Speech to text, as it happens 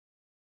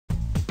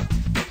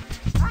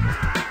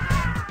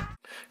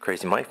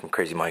Crazy Mike from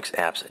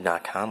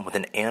CrazyMikesApps.com with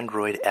an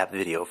Android app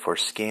video for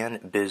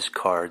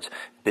ScanBizCards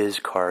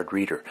BizCard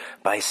Reader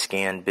by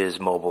ScanBiz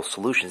Mobile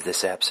Solutions.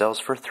 This app sells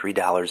for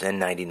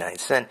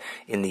 $3.99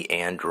 in the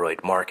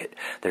Android market.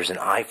 There's an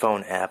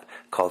iPhone app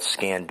called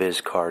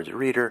ScanBizCards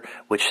Reader,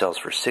 which sells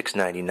for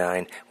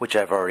 $6.99, which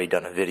I've already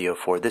done a video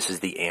for. This is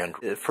the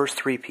Android. The first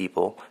three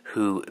people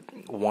who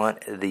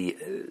want the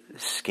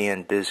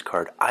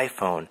ScanBizCard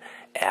iPhone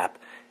app,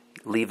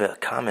 leave a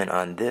comment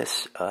on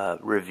this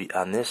review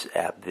on this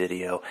app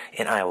video,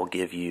 and I will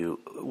give you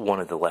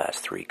one of the last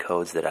three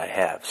codes that I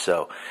have.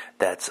 So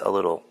that's a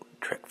little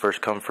trick.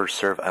 First come, first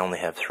serve. I only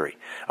have three.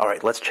 All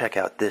right, let's check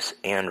out this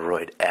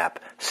Android app,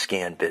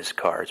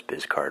 ScanBizCards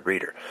BizCard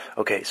Reader.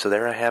 Okay, so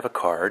there I have a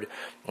card.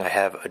 I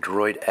have a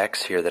Droid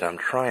X here that I'm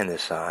trying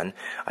this on.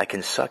 I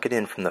can suck it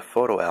in from the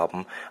photo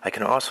album. I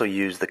can also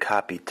use the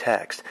copied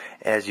text.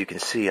 As you can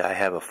see, I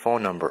have a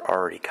phone number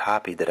already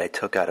copied that I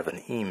took out of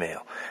an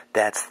email.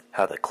 That's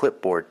how the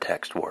clipboard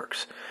text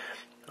works.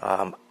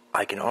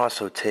 I can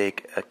also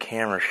take a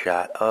camera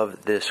shot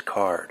of this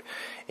card,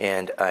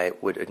 and I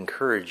would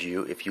encourage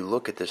you, if you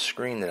look at the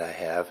screen that I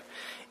have,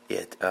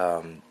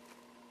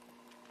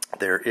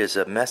 there is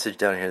a message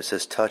down here that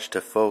says touch to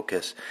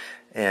focus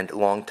and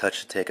long touch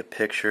to take a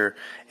picture,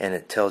 and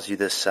it tells you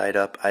this side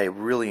up. I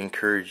really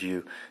encourage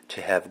you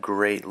to have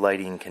great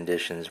lighting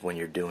conditions when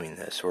you're doing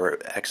this, or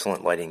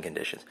excellent lighting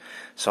conditions.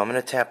 So I'm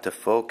going to tap to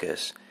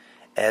focus.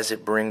 As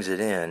it brings it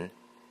in,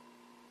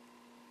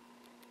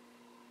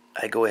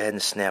 I go ahead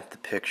and snap the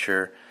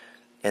picture,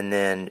 and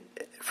then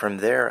from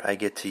there I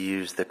get to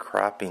use the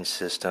cropping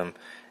system,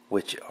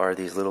 which are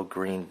these little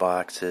green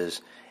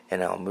boxes,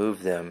 and I'll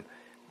move them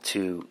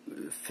to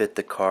fit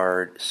the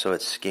card so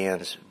it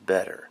scans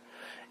better.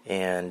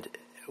 And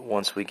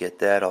once we get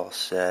that all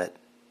set,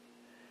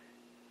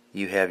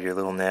 you have your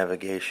little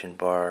navigation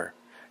bar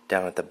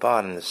down at the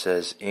bottom that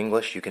says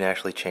English. You can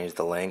actually change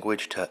the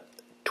language to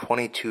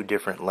 22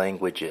 different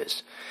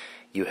languages.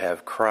 You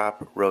have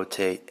crop,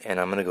 rotate, and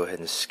I'm going to go ahead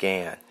and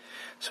scan.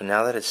 So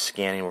now that it's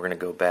scanning, we're going to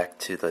go back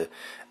to the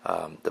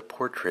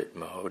portrait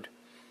mode.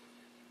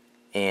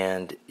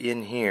 And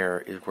in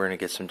here, we're going to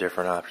get some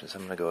different options.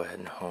 I'm going to go ahead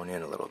and hone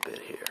in a little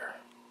bit here.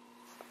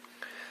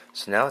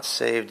 So now it's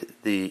saved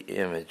the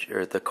image,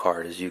 or the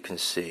card, as you can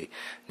see.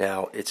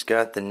 Now, it's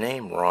got the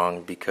name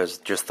wrong because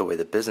just the way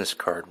the business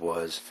card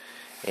was,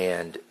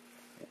 and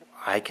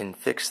I can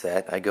fix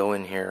that. I go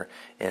in here,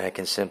 and I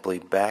can simply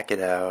back it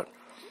out,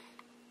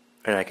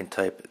 and I can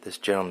type this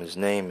gentleman's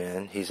name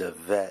in. He's a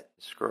vet.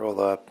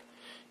 Scroll up,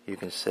 you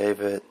can save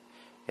it,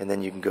 and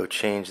then you can go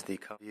change the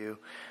view.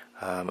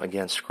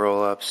 Again,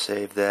 scroll up,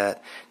 save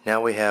that.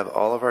 Now we have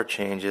all of our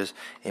changes,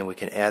 and we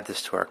can add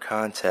this to our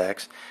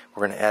contacts.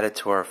 We're going to add it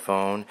to our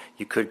phone.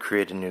 You could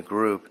create a new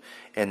group,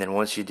 and then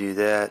once you do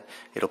that,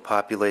 it'll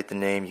populate the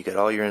name. You get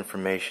all your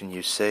information,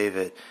 you save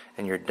it,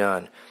 and you're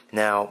done.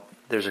 Now,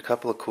 there's a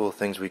couple of cool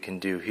things we can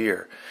do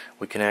here.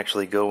 We can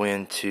actually go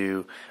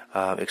into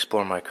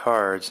explore my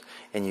cards,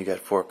 and you got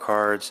 4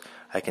 cards.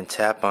 I can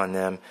tap on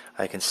them.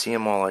 I can see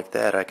them all like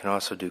that. I can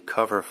also do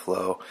cover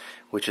flow,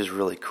 which is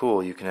really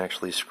cool. You can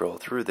actually scroll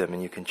through them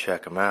and you can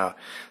check them out.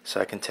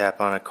 So I can tap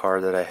on a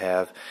card that I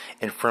have,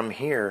 and from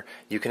here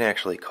you can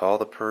actually call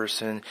the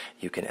person,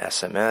 you can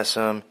SMS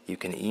them, you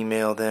can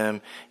email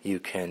them, you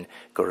can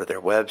go to their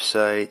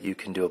website, you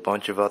can do a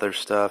bunch of other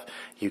stuff.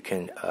 You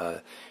can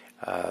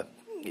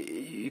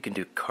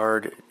do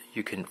card.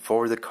 You can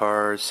forward the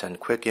cards, send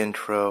quick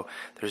intro.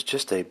 There's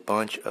just a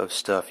bunch of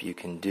stuff you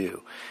can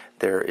do.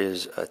 There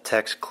is a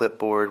text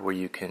clipboard where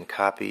you can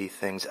copy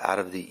things out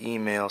of the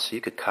email. So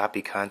you could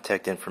copy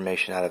contact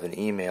information out of an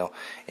email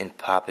and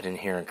pop it in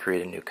here and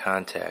create a new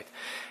contact.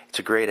 It's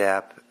a great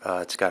app.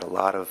 It's got a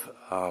lot of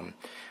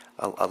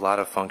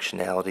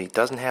functionality. It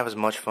doesn't have as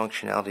much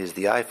functionality as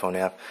the iPhone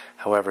app.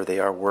 However, they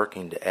are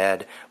working to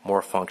add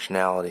more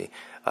functionality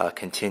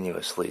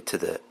continuously to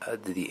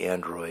the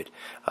Android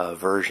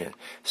version.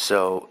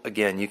 So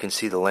again, you can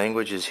see the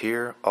languages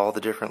here, all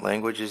the different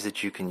languages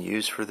that you can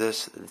use for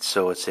this.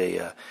 So it's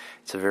a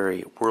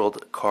very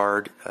world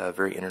card,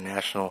 very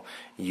international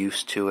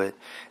use to it.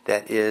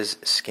 That is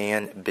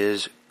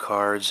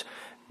ScanBizCards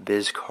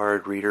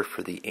BizCard Reader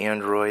for the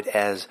Android,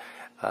 as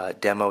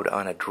demoed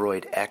on a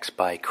Droid X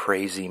by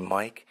Crazy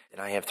Mike. And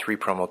I have 3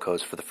 promo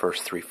codes for the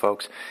first 3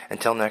 folks.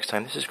 Until next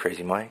time, this is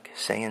Crazy Mike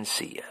saying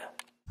see ya.